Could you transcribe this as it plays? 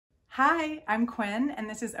Hi, I'm Quinn, and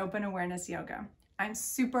this is Open Awareness Yoga. I'm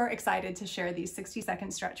super excited to share these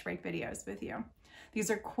 60-second stretch break videos with you. These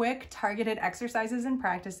are quick, targeted exercises and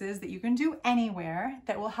practices that you can do anywhere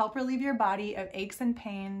that will help relieve your body of aches and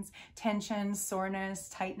pains, tension, soreness,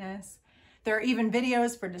 tightness. There are even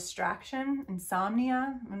videos for distraction,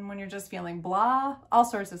 insomnia, and when you're just feeling blah, all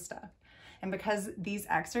sorts of stuff. And because these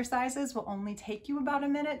exercises will only take you about a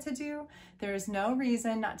minute to do, there is no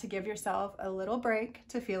reason not to give yourself a little break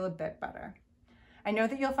to feel a bit better. I know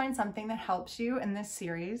that you'll find something that helps you in this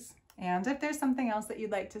series. And if there's something else that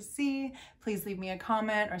you'd like to see, please leave me a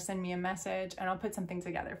comment or send me a message and I'll put something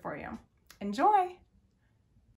together for you. Enjoy!